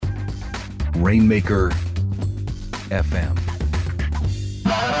Rainmaker FM.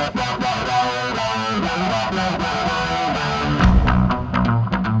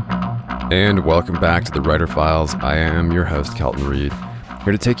 And welcome back to the Writer Files. I am your host, Kelton Reed,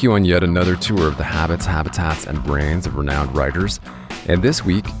 here to take you on yet another tour of the habits, habitats, and brains of renowned writers. And this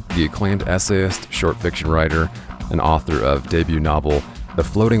week, the acclaimed essayist, short fiction writer, and author of debut novel The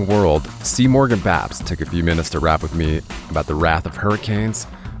Floating World, C. Morgan Babst, took a few minutes to rap with me about the wrath of hurricanes,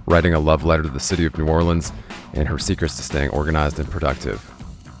 writing a love letter to the city of New Orleans, and her secrets to staying organized and productive.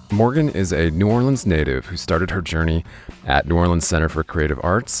 Morgan is a New Orleans native who started her journey at New Orleans Center for Creative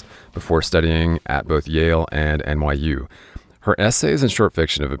Arts before studying at both Yale and NYU. Her essays and short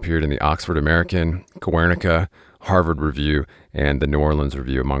fiction have appeared in the Oxford American, Guernica, Harvard Review, and the New Orleans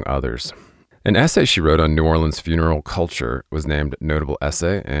Review, among others. An essay she wrote on New Orleans funeral culture was named Notable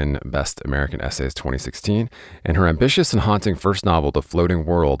Essay in Best American Essays 2016, and her ambitious and haunting first novel, The Floating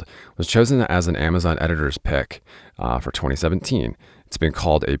World, was chosen as an Amazon editor's pick for 2017. It's been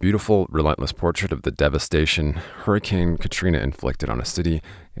called a beautiful, relentless portrait of the devastation Hurricane Katrina inflicted on a city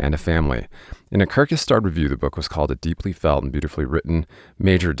and a family. In a Kirkus-starred review, the book was called a deeply felt and beautifully written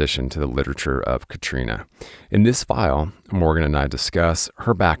major addition to the literature of Katrina. In this file, Morgan and I discuss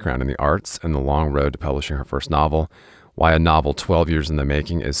her background in the arts and the long road to publishing her first novel, why a novel 12 years in the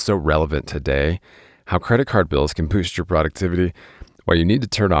making is so relevant today, how credit card bills can boost your productivity, why you need to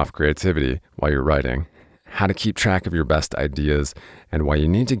turn off creativity while you're writing, how to keep track of your best ideas, and why you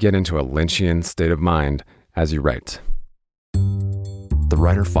need to get into a Lynchian state of mind as you write. The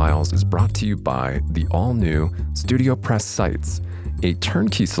Writer Files is brought to you by the all-new Studio Press Sites, a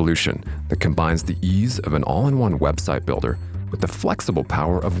turnkey solution that combines the ease of an all-in-one website builder with the flexible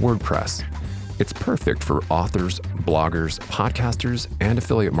power of WordPress. It's perfect for authors, bloggers, podcasters, and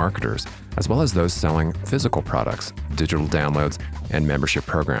affiliate marketers, as well as those selling physical products, digital downloads, and membership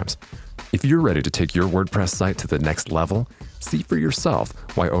programs. If you're ready to take your WordPress site to the next level, see for yourself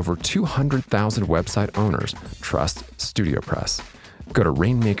why over 200,000 website owners trust StudioPress. Go to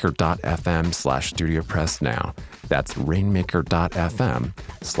rainmaker.fm/StudioPress now. That's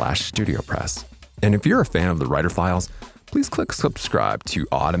rainmaker.fm/StudioPress. And if you're a fan of the Writer Files, please click subscribe to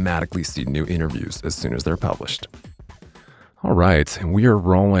automatically see new interviews as soon as they're published. All right, and we are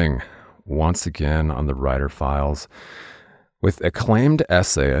rolling once again on the Writer Files with acclaimed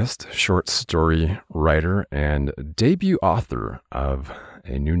essayist, short story writer, and debut author of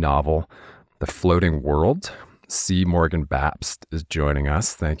a new novel, The Floating World. C. Morgan Babst is joining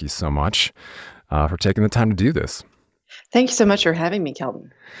us. Thank you so much for taking the time to do this. Thank you so much for having me,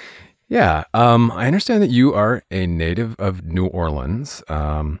 Kelton. Yeah, I understand that you are a native of New Orleans,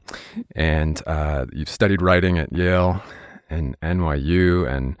 and you've studied writing at Yale and NYU,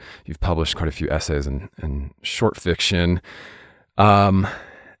 and you've published quite a few essays and short fiction. And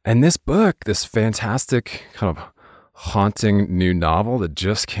this book, this fantastic kind of haunting new novel that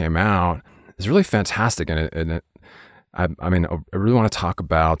just came out, is really fantastic. And I really want to talk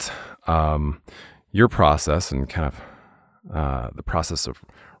about your process and kind of the process of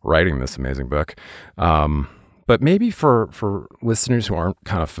writing this amazing book. But maybe for listeners who aren't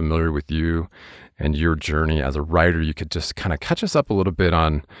kind of familiar with you and your journey as a writer, you could just kind of catch us up a little bit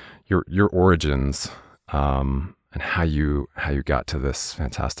on your origins and how you got to this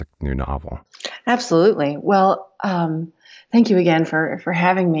fantastic new novel. Absolutely. Well, thank you again for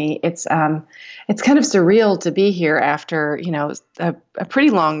having me. It's kind of surreal to be here after, a pretty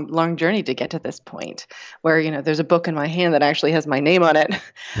long journey to get to this point where, there's a book in my hand that actually has my name on it.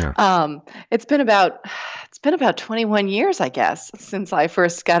 Yeah. It's been about 21 years, I guess, since I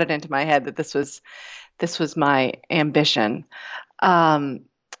first got it into my head that this was my ambition.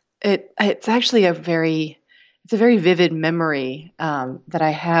 It's actually a very vivid memory that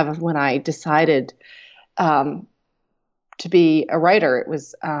I have of when I decided to be a writer. It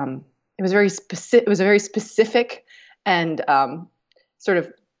was very specific. It was a very specific and sort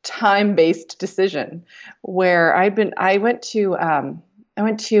of time-based decision where I went to a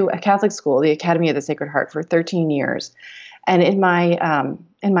Catholic school, the Academy of the Sacred Heart, for 13 years, and in my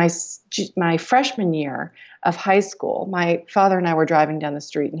freshman year of high school, my father and I were driving down the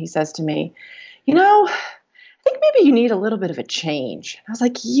street, and he says to me, I think maybe you need a little bit of a change. And I was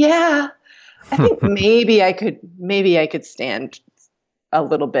like, yeah, I think maybe I could stand a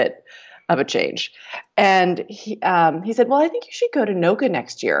little bit of a change. And he said, well, I think you should go to NOCA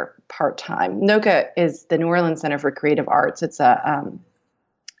next year part-time. NOCA is the New Orleans Center for Creative Arts. It's an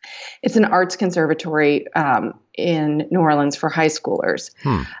arts conservatory in New Orleans for high schoolers.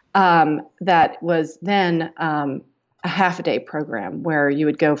 That was then a half-a-day program where you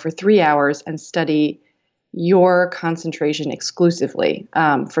would go for 3 hours and study your concentration exclusively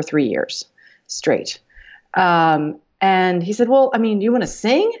for 3 years. straight. And he said, well, I mean, you want to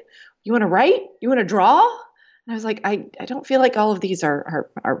sing? You want to write? You want to draw? And I was like, I don't feel like all of these are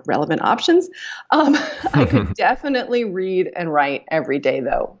relevant options. I could definitely read and write every day,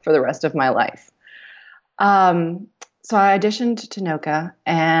 though, for the rest of my life. So I auditioned to NOCA,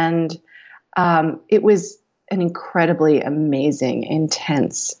 and it was an incredibly amazing,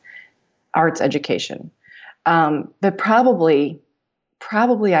 intense arts education. But probably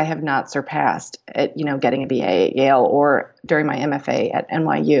I have not surpassed at, getting a BA at Yale or during my MFA at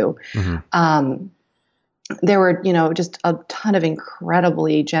NYU. Mm-hmm. There were, just a ton of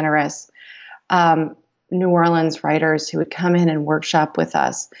incredibly generous New Orleans writers who would come in and workshop with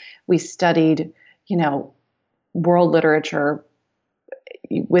us. We studied, world literature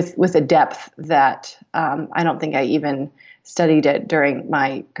with a depth that I don't think I even studied it during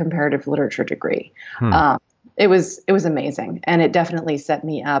my comparative literature degree. It was amazing, and it definitely set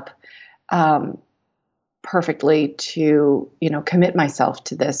me up perfectly to commit myself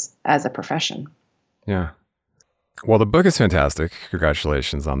to this as a profession. Yeah. Well, the book is fantastic.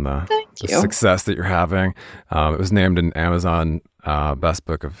 Congratulations on the success that you're having. It was named an Amazon Best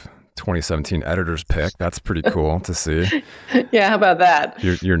Book of 2017 Editor's Pick. That's pretty cool to see. Yeah, how about that?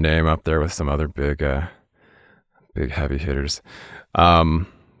 Your name up there with some other big heavy hitters.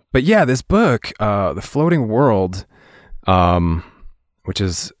 But yeah, this book, The Floating World, which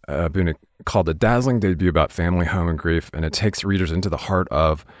is been called a dazzling debut about family, home, and grief, and it takes readers into the heart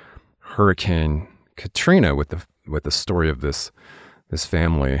of Hurricane Katrina with the story of this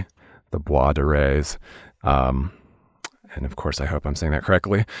family, the Bois de Reys. And of course, I hope I'm saying that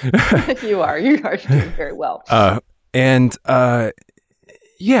correctly. You are doing very well.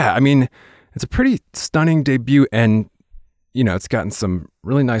 Yeah, I mean, it's a pretty stunning debut, and it's gotten some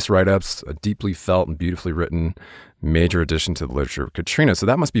really nice write-ups, a deeply felt and beautifully written major addition to the literature of Katrina. So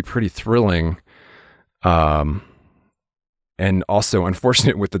that must be pretty thrilling. And also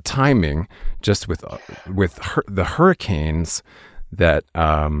unfortunate with the timing, just with the hurricanes that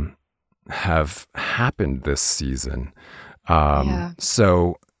have happened this season.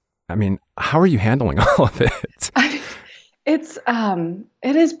 So, I mean, how are you handling all of it?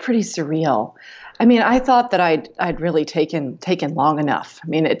 It is pretty surreal. I mean, I thought that I'd really taken long enough. I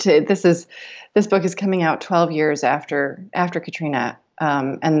mean, this book is coming out 12 years after Katrina,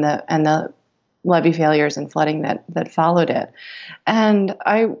 and the levee failures and flooding that followed it. And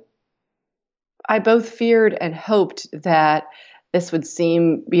I both feared and hoped that this would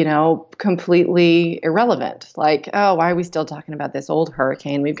seem, completely irrelevant. Like, oh, why are we still talking about this old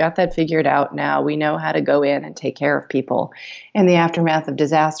hurricane? We've got that figured out now. We know how to go in and take care of people in the aftermath of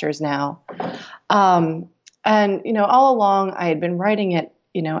disasters now. And, all along I had been writing it,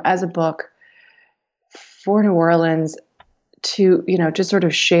 as a book for New Orleans to, just sort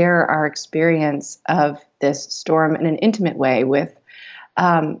of share our experience of this storm in an intimate way with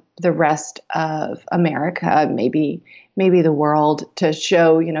the rest of America, maybe the world, to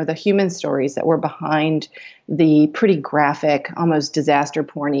show, the human stories that were behind the pretty graphic, almost disaster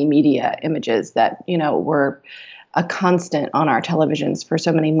porny media images that, were a constant on our televisions for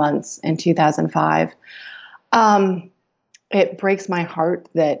so many months in 2005. It breaks my heart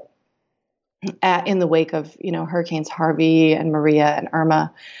that in the wake of, Hurricanes Harvey and Maria and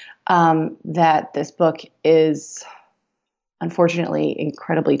Irma, that this book is unfortunately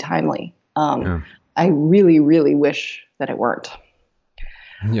incredibly timely. I really, really wish that it weren't.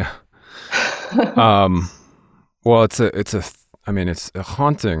 Yeah. Well, it's a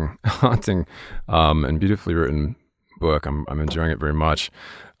haunting, and beautifully written book. I'm enjoying it very much.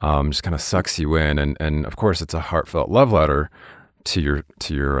 Just kind of sucks you in, and of course, it's a heartfelt love letter to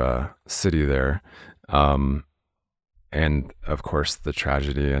your city there, and of course, the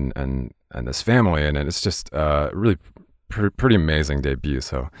tragedy and this family, and it's just really pretty amazing debut.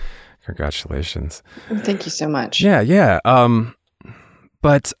 So, congratulations. Thank you so much. Yeah.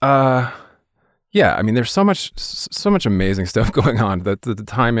 But yeah, I mean, there's so much amazing stuff going on. The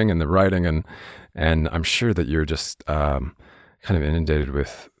timing and the writing, and I'm sure that you're just kind of inundated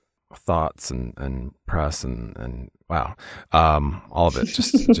with thoughts and press and wow, all of it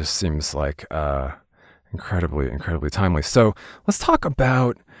just seems like incredibly timely. So let's talk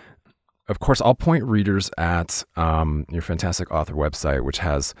about. Of course, I'll point readers at your fantastic author website, which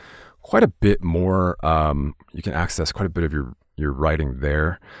has quite a bit more. You can access quite a bit of your writing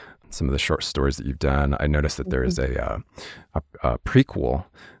there. Some of the short stories that you've done. I noticed that there is a prequel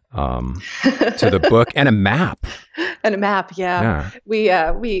to the book and a map. And a map, yeah.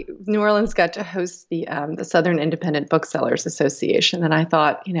 We New Orleans got to host the Southern Independent Booksellers Association, and I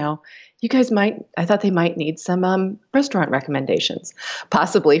thought, you guys I thought they might need some restaurant recommendations,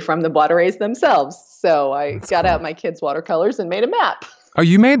 possibly from the Boitereys themselves. So I got out my kids' watercolors and made a map. Oh,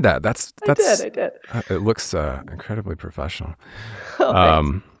 you made that? I did. It looks incredibly professional.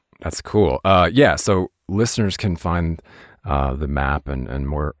 Oh, that's cool. So listeners can find the map and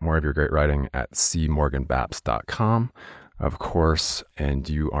more of your great writing at cmorganbabst.com, of course, and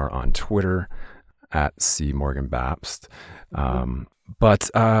you are on Twitter at cmorganbabst. Are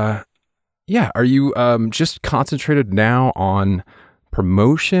you just concentrated now on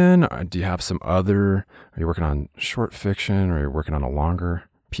promotion? Do you have are you working on short fiction, or are you working on a longer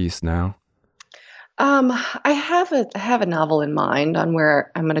piece now? I have a novel in mind on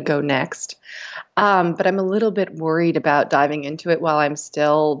where I'm going to go next. But I'm a little bit worried about diving into it while I'm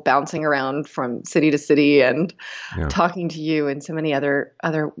still bouncing around from city to city and talking to you and so many other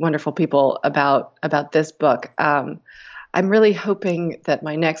wonderful people about this book. I'm really hoping that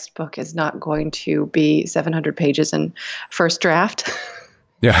my next book is not going to be 700 pages in first draft.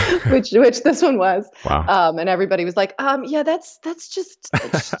 Yeah, which this one was. Wow. And everybody was like, that's just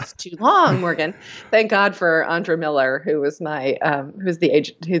too long, Morgan. Thank God for Andra Miller, who was who's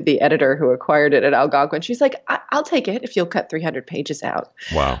the editor who acquired it at Algonquin. She's like, I'll take it if you'll cut 300 pages out.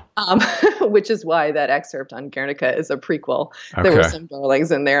 Wow. Which is why that excerpt on Guernica is a prequel. Okay. There were some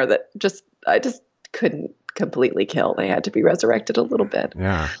darlings in there that I just couldn't completely kill. They had to be resurrected a little bit.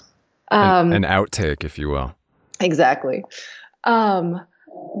 Yeah. An outtake, if you will. Exactly.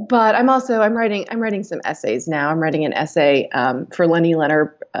 But I'm writing some essays now. I'm writing an essay for Lenny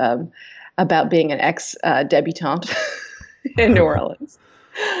Leonard about being an ex-debutante in New Orleans.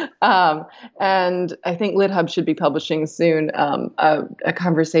 And I think LitHub should be publishing soon a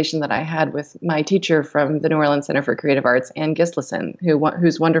conversation that I had with my teacher from the New Orleans Center for Creative Arts, Ann Gislason,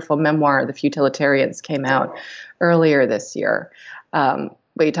 whose wonderful memoir, The Futilitarians, came out earlier this year.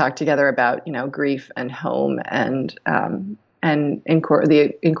 We talked together about, grief and home and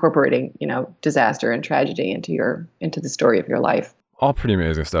incorporating, disaster and tragedy into the story of your life. All pretty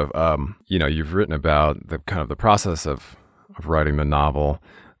amazing stuff. You've written about the kind of the process of writing the novel,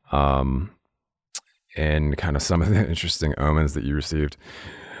 and kind of some of the interesting omens that you received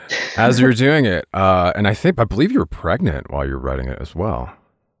as you were doing it. And I believe you were pregnant while you were writing it as well.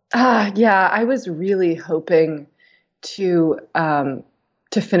 Yeah, I was really hoping to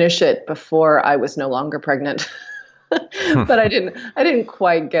finish it before I was no longer pregnant. But I didn't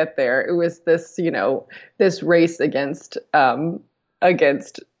quite get there. It was this, this race against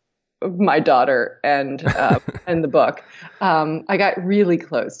my daughter and the book. I got really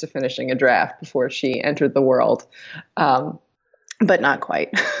close to finishing a draft before she entered the world, but not quite.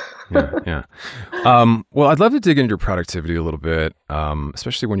 Yeah. Well, I'd love to dig into your productivity a little bit,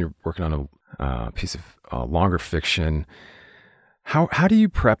 especially when you're working on a piece of longer fiction. How do you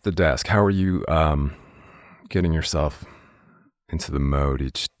prep the desk? How are you getting yourself into the mode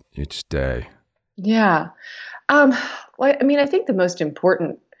each day? Yeah. Well, I think the most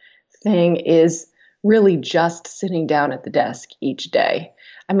important thing is really just sitting down at the desk each day.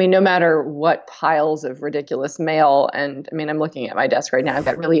 No matter what piles of ridiculous mail, and I'm looking at my desk right now, I've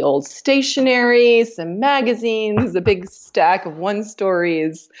got really old stationery, some magazines, a big stack of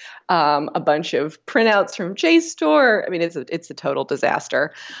one-stories, a bunch of printouts from JSTOR. It's a total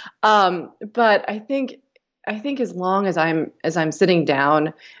disaster. But I think as long as I'm sitting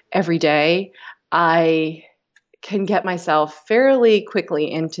down every day, I can get myself fairly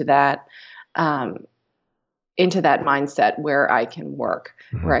quickly into that mindset where I can work,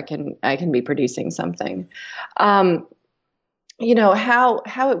 mm-hmm. where I can be producing something. How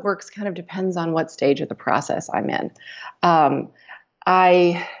it works kind of depends on what stage of the process I'm in.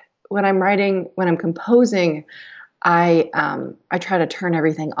 When I'm composing, I try to turn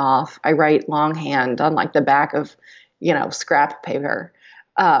everything off. I write longhand on the back of, scrap paper.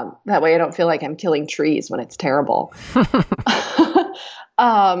 That way I don't feel like I'm killing trees when it's terrible.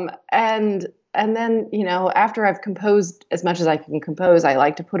 And then, after I've composed as much as I can compose, I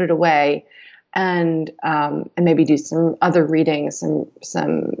like to put it away and maybe do some other reading, some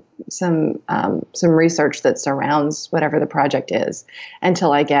research that surrounds whatever the project is,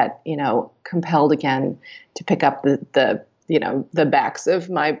 until I get, compelled again to pick up the backs of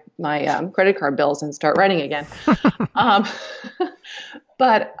my credit card bills and start writing again.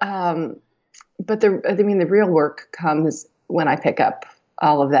 But the real work comes when I pick up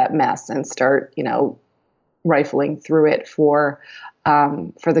all of that mess and start, rifling through it for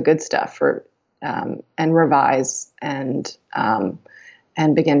the good stuff, and revise and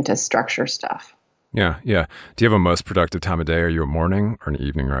begin to structure stuff. Yeah. Yeah. Do you have a most productive time of day? Are you a morning or an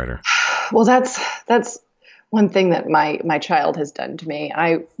evening writer? Well, that's one thing that my child has done to me.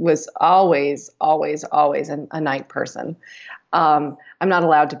 I was always, always, always a night person. I'm not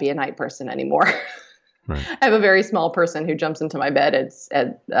allowed to be a night person anymore. Right. I have a very small person who jumps into my bed at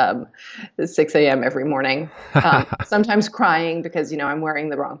 6 a.m. every morning, sometimes crying because, I'm wearing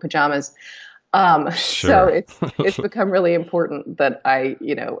the wrong pajamas. So Sure. it's become really important that I,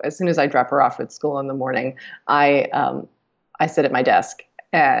 as soon as I drop her off at school in the morning, I sit at my desk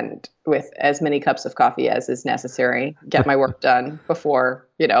and with as many cups of coffee as is necessary, get my work done before,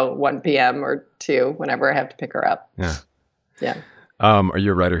 1 p.m. or 2, whenever I have to pick her up. Yeah. Yeah. Are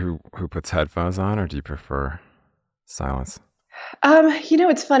you a writer who puts headphones on, or do you prefer silence?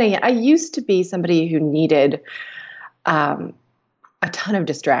 It's funny. I used to be somebody who needed a ton of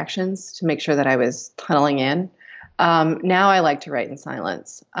distractions to make sure that I was tunneling in. Now I like to write in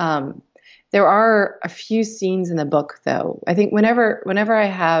silence. There are a few scenes in the book, though. I think whenever I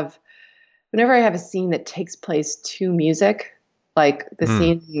have a scene that takes place to music, like the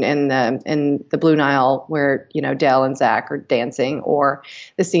scene in the Blue Nile where Dell and Zach are dancing, or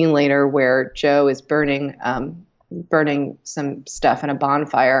the scene later where Joe is burning some stuff in a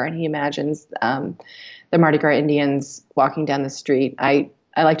bonfire, and he imagines the Mardi Gras Indians walking down the street. I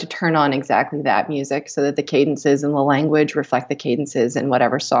like to turn on exactly that music so that the cadences and the language reflect the cadences in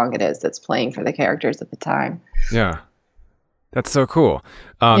whatever song it is that's playing for the characters at the time. Yeah. That's so cool.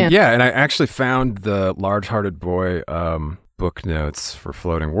 Yeah, and I actually found the Large-Hearted Boy book notes for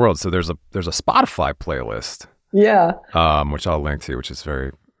Floating Worlds. So there's a Spotify playlist. Yeah. Which I'll link to, which is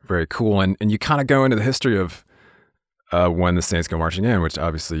very, very cool. And you kind of go into the history of when the Saints Go Marching In, which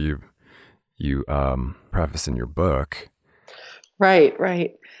obviously you preface in your book. Right.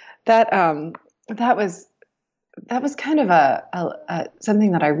 That was kind of a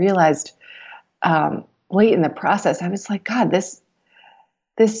something that I realized late in the process. I was like, God, this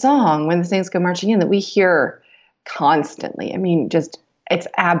song, When the Saints Go Marching In, that we hear constantly. I mean, it's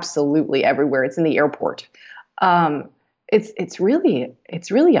absolutely everywhere. It's in the airport. It's really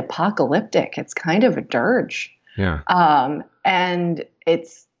apocalyptic. It's kind of a dirge. Yeah. And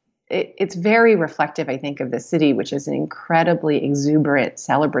it's very reflective, I think, of the city, which is an incredibly exuberant,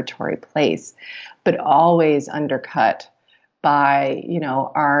 celebratory place, but always undercut by,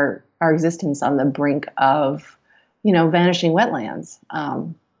 our existence on the brink of, vanishing wetlands.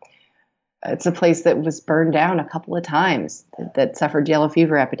 It's a place that was burned down a couple of times, that suffered yellow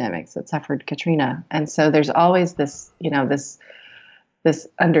fever epidemics, that suffered Katrina. And so there's always this, this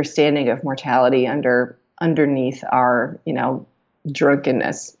understanding of mortality underneath our,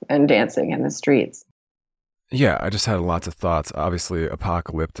 drunkenness and dancing in the streets. Yeah, I just had lots of thoughts. Obviously,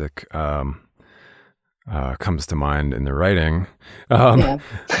 apocalyptic comes to mind in the writing, but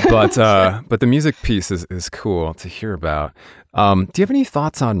the music piece is cool to hear about. Do you have any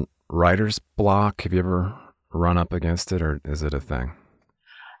thoughts on writer's block? Have you ever run up against it, or is it a thing?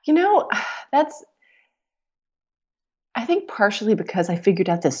 That's, I think, partially because I figured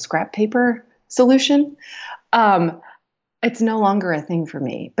out this scrap paper solution. It's no longer a thing for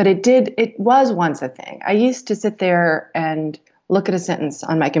me, but it was once a thing. I used to sit there and look at a sentence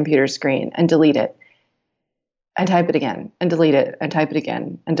on my computer screen and delete it and type it again and delete it and type it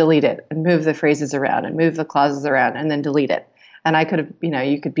again and delete it and move the phrases around and move the clauses around and then delete it. And I could have,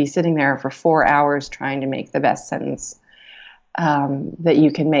 you could be sitting there for 4 hours trying to make the best sentence that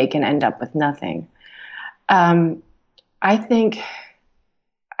you can make and end up with nothing. I think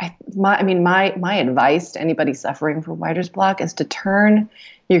my advice to anybody suffering from writer's block is to turn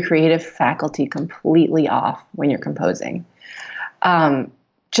your creative faculty completely off when you're composing.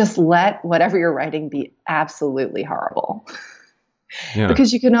 Just let whatever you're writing be absolutely horrible. Yeah.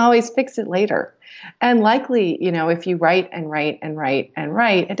 Because you can always fix it later. And likely, if you write and write and write and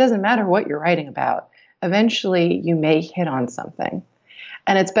write, it doesn't matter what you're writing about. Eventually you may hit on something.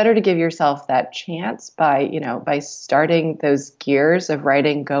 And it's better to give yourself that chance by starting those gears of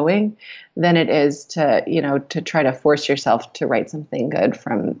writing going than it is to try to force yourself to write something good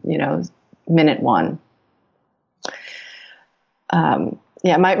from, minute one.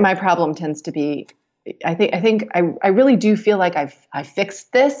 My problem tends to be, I really do feel like I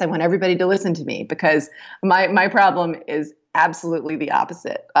fixed this. I want everybody to listen to me, because my problem is absolutely the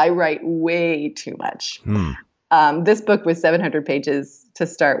opposite. I write way too much. This book was 700 pages to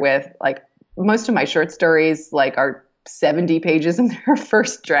start with. Like, most of my short stories are 70 pages in their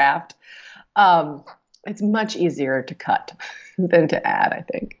first draft. It's much easier to cut than to add, I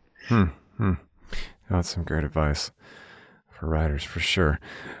think. That's some great advice for writers, for sure.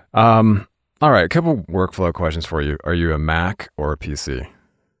 All right, a couple workflow questions for you. Are you a Mac or a PC?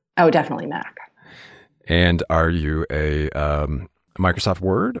 Oh, definitely Mac. And are you a Microsoft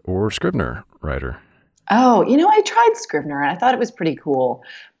Word or Scrivener writer? Oh, I tried Scrivener and I thought it was pretty cool,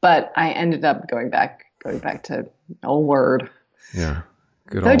 but I ended up going back to old Word. Yeah.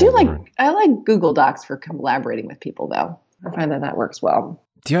 Good Though I do old word. I like Google Docs for collaborating with people though. I find that works well.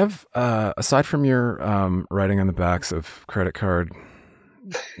 Do you have, aside from your writing on the backs of credit card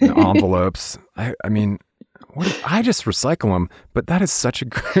envelopes, I mean, I just recycle them, but that is such a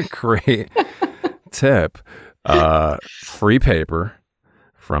great tip. Free paper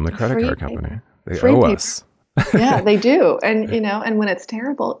from the credit Free card paper. company. They Free owe paper. us. Yeah, they do. And and when it's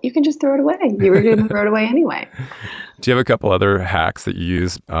terrible, you can just throw it away. You were going to throw it away anyway. Do you have a couple other hacks that you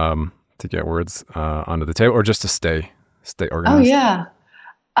use to get words onto the table, or just to stay Oh organized? yeah.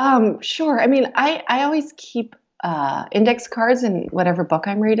 Sure. I mean, I always keep index cards in whatever book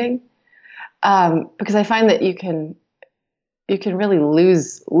I'm reading, because I find that you can really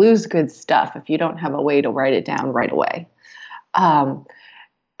lose good stuff if you don't have a way to write it down right away. Um,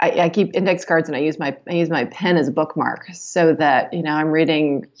 I keep index cards and I use my pen as a bookmark so that I'm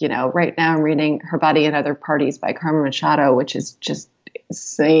reading right now I'm reading Her Body and Other Parties by Carmen Machado, which is just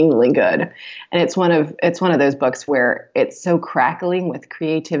insanely good, and it's one of those books where it's so crackling with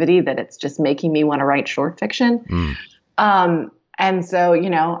creativity that it's just making me want to write short fiction. Mm. And so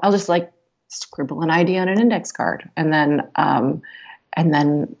I'll just like scribble an idea on an index card, and then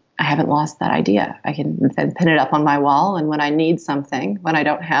I haven't lost that idea. I can then pin it up on my wall. And when I need something, when I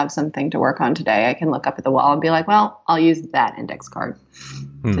don't have something to work on today, I can look up at the wall and be like, well, I'll use that index card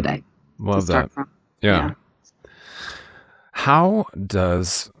today to Love that. start from. Yeah. How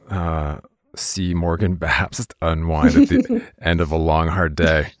does C. Morgan Babst unwind at the end of a long, hard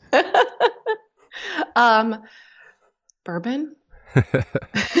day? Bourbon.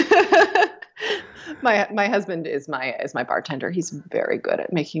 My husband is my bartender. He's very good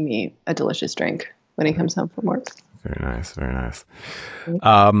at making me a delicious drink when he comes home from work. Very nice. Very nice.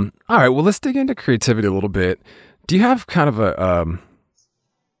 All right. Well, let's dig into creativity a little bit. Do you have kind of a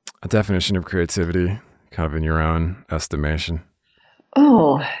definition of creativity, kind of in your own estimation?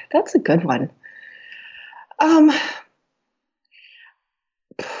 Oh, that's a good one. Um,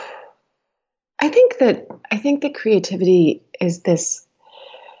 I think that creativity is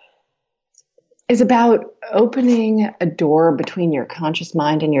about opening a door between your conscious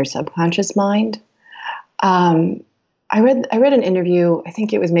mind and your subconscious mind. Um, I read an interview. I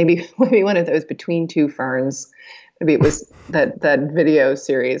think it was maybe one of those Between Two Ferns. Maybe it was that video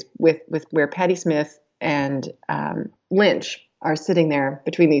series with where Patti Smith and Lynch are sitting there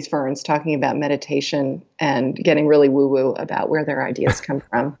between these ferns talking about meditation and getting really woo woo about where their ideas come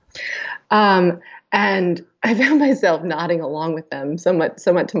from. And I found myself nodding along with them, somewhat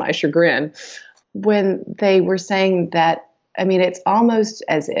to my chagrin, when they were saying that. I mean, it's almost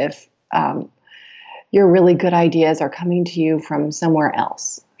as if your really good ideas are coming to you from somewhere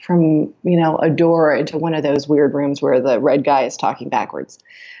else, from a door into one of those weird rooms where the red guy is talking backwards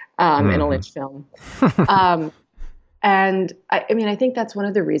in a Lynch film. And I mean, I think that's one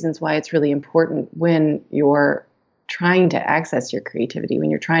of the reasons why it's really important when you're trying to access your creativity,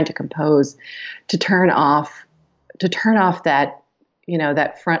 when you're trying to compose, to turn off that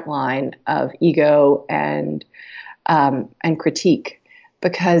that front line of ego and critique.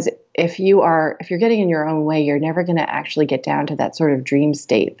 Because if you're getting in your own way, you're never going to actually get down to that sort of dream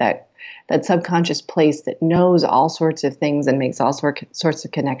state, that subconscious place that knows all sorts of things and makes all sorts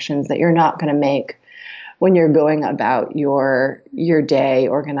of connections that you're not going to make when you're going about your day,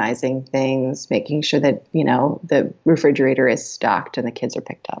 organizing things, making sure that the refrigerator is stocked and the kids are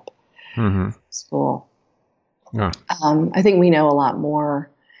picked up from school. Yeah. I think we know a lot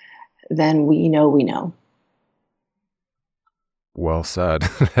more than we know. Well said.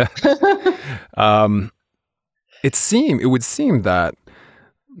 It would seem that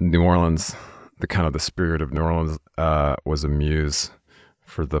New Orleans, the spirit of New Orleans, was a muse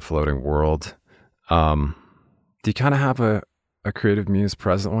for the floating world. Do you kind of have a creative muse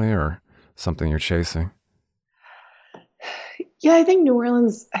presently, or something you're chasing? Yeah, I think New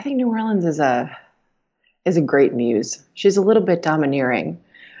Orleans is a great muse. She's a little bit domineering.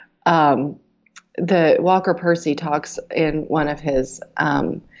 The Walker Percy talks in one of his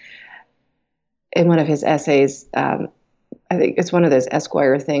essays. I think it's one of those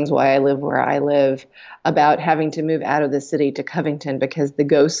Esquire things, Why I Live Where I Live, about having to move out of the city to Covington because the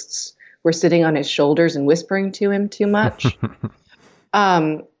ghosts were sitting on his shoulders and whispering to him too much.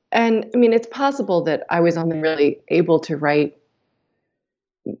 And I mean, it's possible that I was only really able to write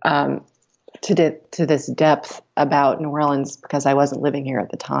to this depth about New Orleans because I wasn't living here at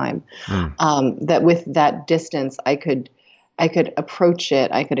the time. That with that distance, I could approach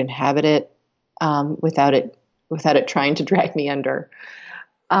it, I could inhabit it without it trying to drag me under.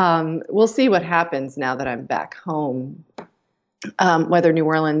 We'll see what happens now that I'm back home. Whether New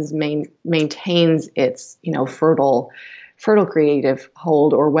Orleans maintains its, fertile creative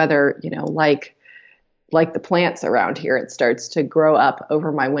hold, or whether, like the plants around here, it starts to grow up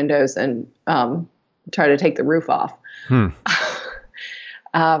over my windows and try to take the roof off.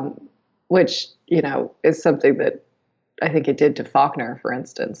 Which, is something that I think it did to Faulkner, for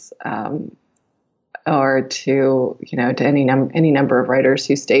instance, or to any number of writers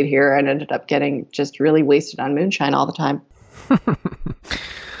who stayed here and ended up getting just really wasted on moonshine all the time.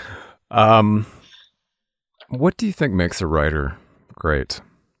 What do you think makes a writer great?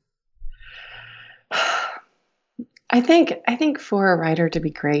 I think for a writer to be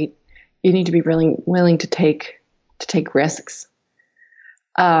great, you need to be really willing to take risks,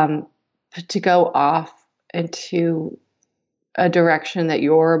 to go off into a direction that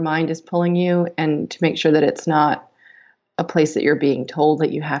your mind is pulling you, and to make sure that it's not a place that you're being told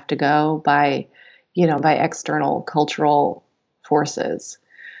that you have to go by external cultural forces.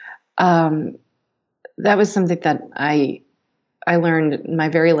 That was something that I learned in my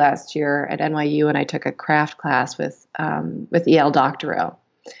very last year at NYU, and I took a craft class with E.L. Doctorow,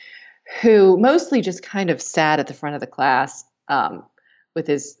 who mostly just kind of sat at the front of the class with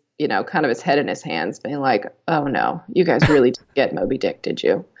his, kind of his head in his hands, being like, "Oh no, you guys really didn't get Moby Dick, did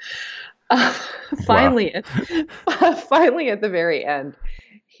you?" Finally, at the very end,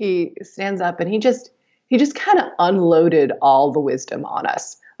 he stands up and he just kind of unloaded all the wisdom on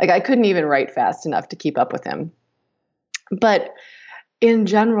us. Like, I couldn't even write fast enough to keep up with him. But in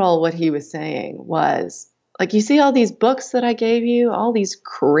general, what he was saying was, like, you see all these books that I gave you, all these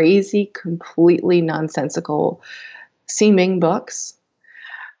crazy, completely nonsensical seeming books,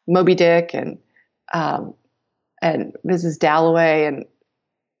 Moby Dick and Mrs. Dalloway and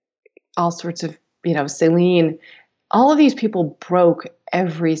all sorts of, Celine. All of these people broke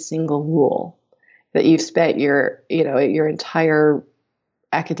every single rule that you've spent your entire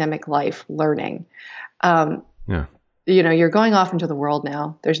academic life learning. You're going off into the world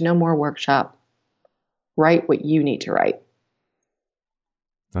now. There's no more workshop. Write what you need to write.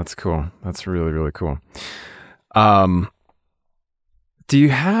 That's cool. That's really, really cool. Do you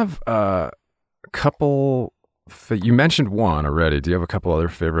have a couple, you mentioned one already. Do you have a couple other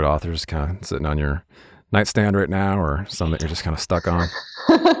favorite authors kind of sitting on your nightstand right now, or some that you're just kind of stuck on?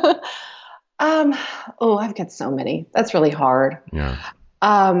 I've got so many. That's really hard. Yeah.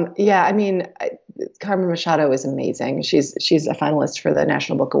 I mean, Carmen Machado is amazing. She's a finalist for the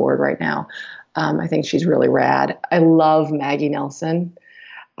National Book Award right now. I think she's really rad. I love Maggie Nelson.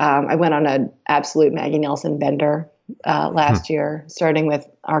 I went on an absolute Maggie Nelson bender last year, starting with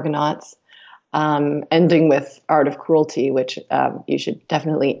Argonauts, ending with Art of Cruelty, which you should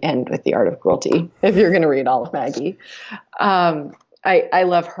definitely end with The Art of Cruelty if you're going to read all of Maggie. I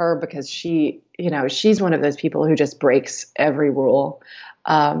love her because she's one of those people who just breaks every rule.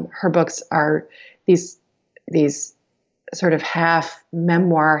 Her books are these sort of half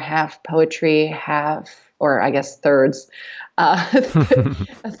memoir, half poetry, or I guess thirds,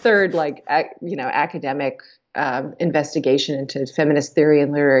 a third academic investigation into feminist theory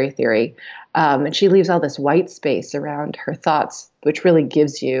and literary theory. And she leaves all this white space around her thoughts, which really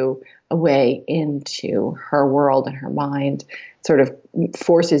gives you a way into her world and her mind, sort of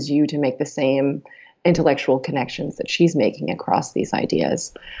forces you to make the same intellectual connections that she's making across these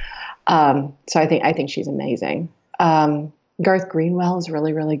ideas. So I think she's amazing. Garth Greenwell is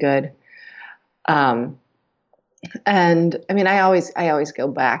really, really good. And I mean, I always go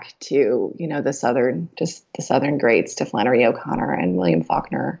back to, the Southern greats, to Flannery O'Connor and William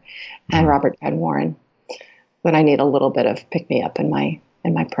Faulkner and Robert Ted Warren, when I need a little bit of pick me up in my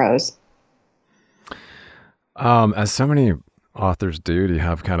prose. As so many authors do you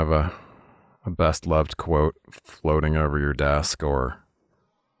have kind of a best loved quote floating over your desk, or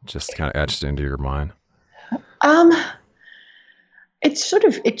just kind of etched into your mind?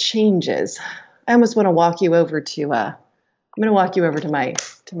 It changes. I almost want to walk you over to I'm going to walk you over to my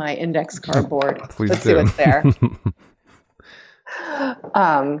index cardboard. Please Let's do. see what's there.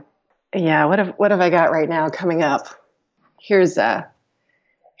 What have I got right now coming up? Here's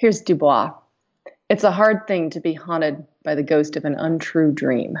Dubois. It's a hard thing to be haunted by the ghost of an untrue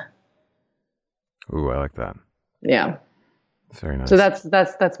dream. Ooh, I like that. Yeah. Very nice. So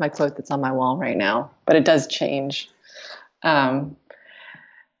that's my quote that's on my wall right now, but it does change.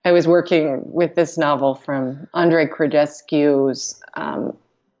 I was working with this novel from Andrei Crodescu's,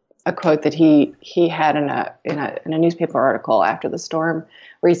 a quote that he had in a newspaper article after the storm,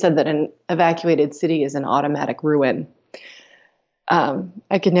 where he said that an evacuated city is an automatic ruin.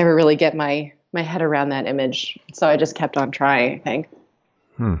 I could never really get my head around that image, so I just kept on trying, I think.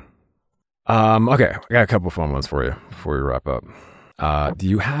 Okay, I got a couple fun ones for you before we wrap up. Do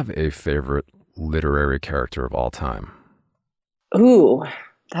you have a favorite literary character of all time? Ooh,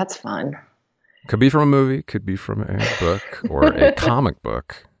 that's fun. Could be from a movie, could be from a book or a comic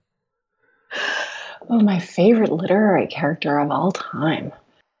book. Oh, my favorite literary character of all time.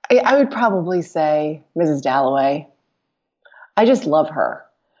 I would probably say Mrs. Dalloway. I just love her.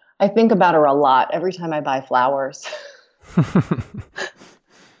 I think about her a lot every time I buy flowers.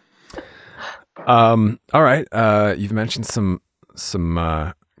 All right. You've mentioned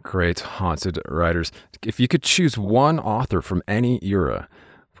some great haunted writers. If you could choose one author from any era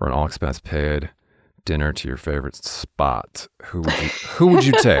for an all-expense paid dinner to your favorite spot, who would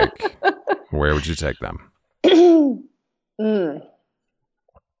you take? Where would you take them?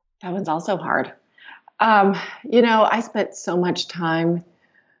 That one's also hard. I spent so much time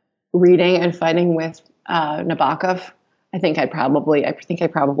reading and fighting with Nabokov. I think I probably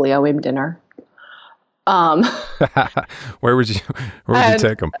owe him dinner. Where would you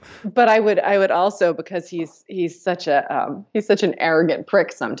take him? But I would also, because he's such an arrogant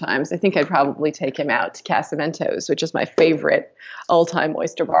prick sometimes. I think I'd probably take him out to Casamento's, which is my favorite all-time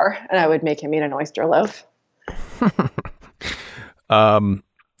oyster bar, and I would make him eat an oyster loaf.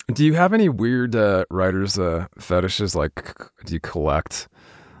 Do you have any weird writers' fetishes? Like, do you collect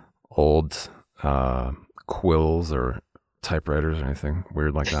old quills or typewriters or anything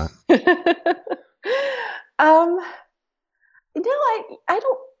weird like that? I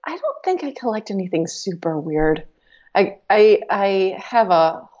don't think I collect anything super weird. I have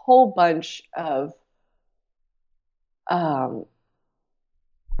a whole bunch of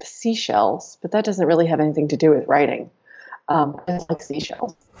seashells, but that doesn't really have anything to do with writing. It's like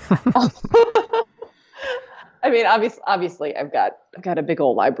seashells. I mean, obviously, I've got a big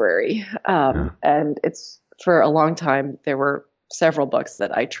old library, and it's, for a long time there were several books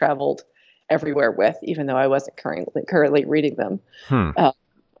that I traveled everywhere with, even though I wasn't currently reading them.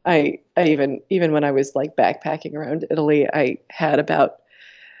 I even when I was like backpacking around Italy, I had about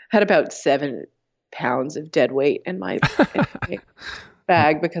 7 pounds of dead weight in my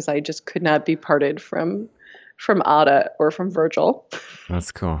bag because I just could not be parted from Ada or from Virgil.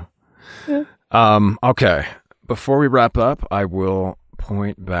 That's cool. Yeah. Okay. Before we wrap up, I will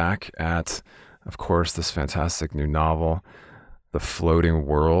point back at, of course, this fantastic new novel, The Floating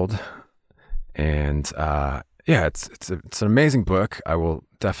World. And it's an amazing book. I will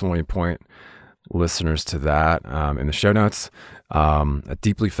definitely point listeners to that in the show notes. A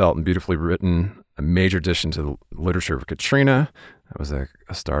deeply felt and beautifully written, a major addition to the literature of Katrina. That was a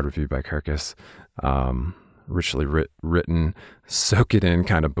starred review by Kirkus. Richly written, soak it in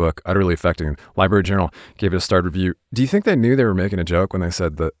kind of book, utterly affecting. Library Journal gave it a starred review. Do you think they knew they were making a joke when they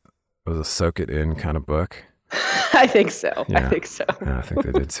said that it was a soak it in kind of book? I think so. Yeah. I think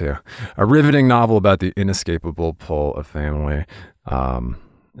they did too. A riveting novel about the inescapable pull of family. And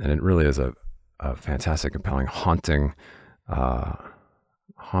it really is a fantastic, compelling, haunting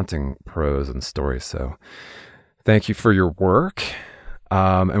prose and story. So thank you for your work.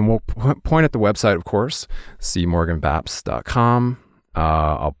 And we'll point at the website, of course, cmorganbabst.com.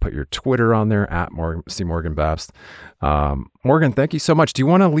 I'll put your Twitter on there at cmorganbabst. Morgan, thank you so much. Do you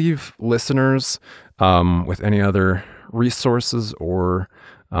want to leave listeners with any other resources or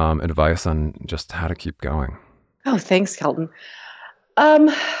advice on just how to keep going? Oh, thanks, Kelton.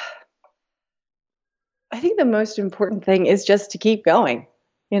 I think the most important thing is just to keep going.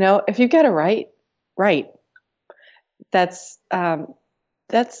 If you get it right. That's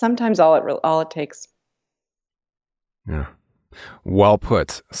sometimes all it takes. Yeah. Well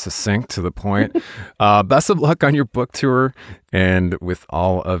put. Succinct, to the point. Best of luck on your book tour and with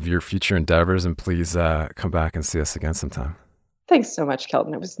all of your future endeavors. And please come back and see us again sometime. Thanks so much,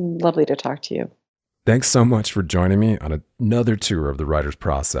 Kelton. It was lovely to talk to you. Thanks so much for joining me on another tour of the writer's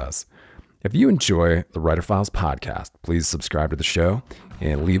process. If you enjoy the Writer Files podcast, please subscribe to the show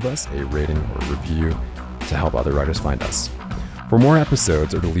and leave us a rating or review to help other writers find us. For more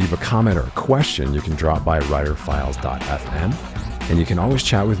episodes or to leave a comment or a question, you can drop by writerfiles.fm, and you can always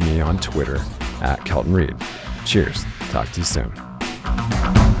chat with me on Twitter at Kelton Reed. Cheers. Talk to you soon.